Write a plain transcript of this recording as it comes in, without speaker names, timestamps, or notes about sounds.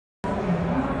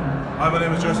Hi, my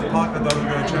name is Joseph Parker,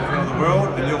 WBO champion of the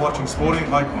world, and you're watching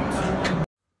Sporting Icons.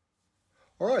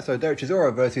 Alright, so Derek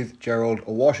Chisora versus Gerald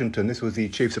Washington. This was the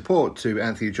chief support to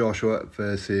Anthony Joshua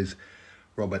versus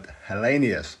Robert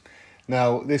Helenius.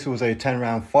 Now, this was a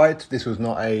 10-round fight. This was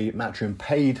not a Matchroom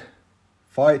paid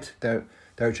fight. Derek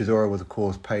Chisora was, of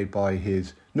course, paid by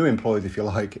his new employees, if you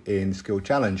like, in Skill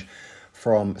Challenge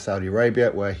from Saudi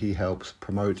Arabia, where he helps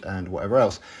promote and whatever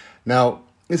else. Now,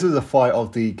 this is a fight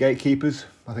of the gatekeepers.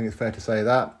 I think it's fair to say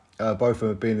that. Both of them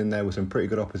have been in there with some pretty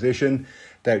good opposition.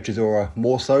 Derek Chisora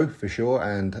more so, for sure.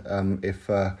 And if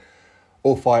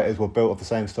all fighters were built of the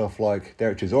same stuff like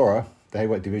Derek Chisora, the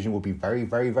heavyweight division would be very,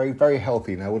 very, very, very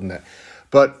healthy now, wouldn't it?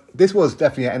 But this was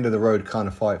definitely an end-of-the-road kind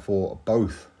of fight for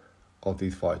both of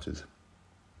these fighters.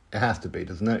 It has to be,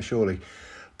 doesn't it? Surely.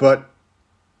 But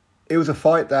it was a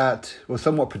fight that was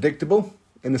somewhat predictable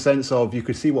in the sense of you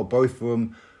could see what both of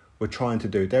them were trying to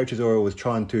do. Derek Chisora was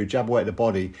trying to jab away at the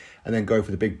body and then go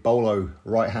for the big bolo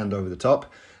right hand over the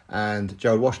top. And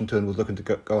Gerald Washington was looking to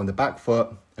go on the back foot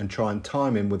and try and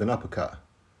time him with an uppercut.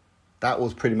 That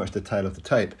was pretty much the tail of the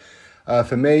tape.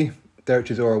 For me, Derek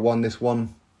Chisora won this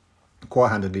one quite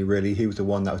handedly, really. He was the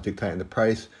one that was dictating the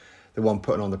pace, the one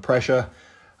putting on the pressure.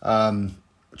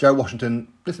 Gerald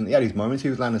Washington, listen, he had his moments. He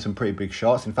was landing some pretty big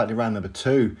shots. In fact, in round number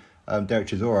 2, Derek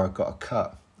Chisora got a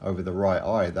cut over the right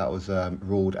eye. That was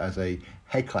ruled as a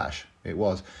head clash. It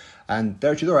was. And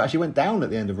Derek Chisora actually went down at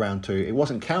the end of round 2. It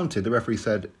wasn't counted. The referee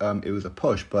said it was a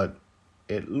push, but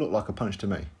it looked like a punch to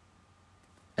me.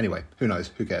 Anyway, who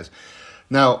knows? Who cares?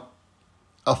 Now,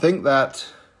 I think that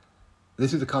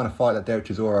this is the kind of fight that Derek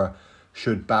Chisora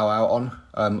should bow out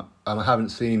on. I haven't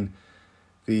seen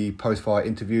the post-fight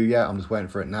interview yet. I'm just waiting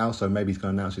for it now. So maybe he's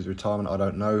going to announce his retirement. I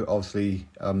don't know. Obviously,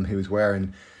 he was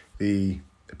wearing the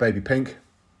baby pink,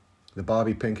 the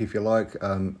Barbie pink, if you like,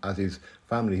 as his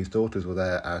family, his daughters were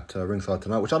there at ringside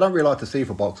tonight, which I don't really like to see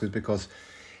for boxers, because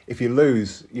if you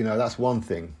lose, you know, that's one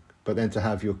thing. But then to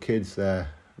have your kids there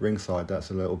ringside, that's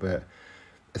a little bit,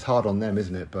 it's hard on them,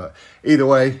 isn't it? But either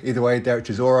way, Derek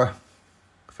Chisora,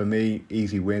 for me,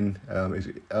 easy win.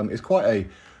 It's quite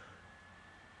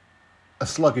a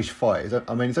sluggish fight.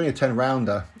 I mean, it's only a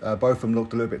 10-rounder. Both of them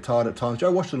looked a little bit tired at times.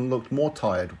 Joe Washington looked more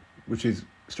tired, which is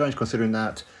strange considering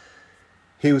that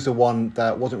he was the one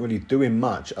that wasn't really doing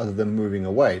much other than moving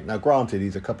away. Now, granted,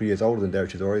 he's a couple of years older than Derek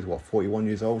Chisora. He's, 41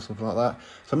 years old, something like that.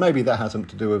 So maybe that has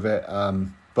something to do with it.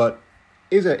 But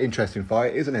it's an interesting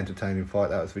fight. It's an entertaining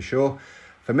fight, that's for sure.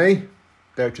 For me,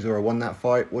 Derek Chisora won that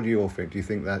fight. What do you all think? Do you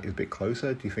think that is a bit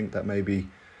closer? Do you think that maybe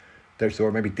Derek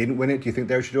Chisora maybe didn't win it? Do you think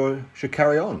Derek Chisora should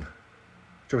carry on?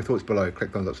 Drop your thoughts below.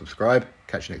 Click thumbs up, subscribe.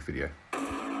 Catch you next video.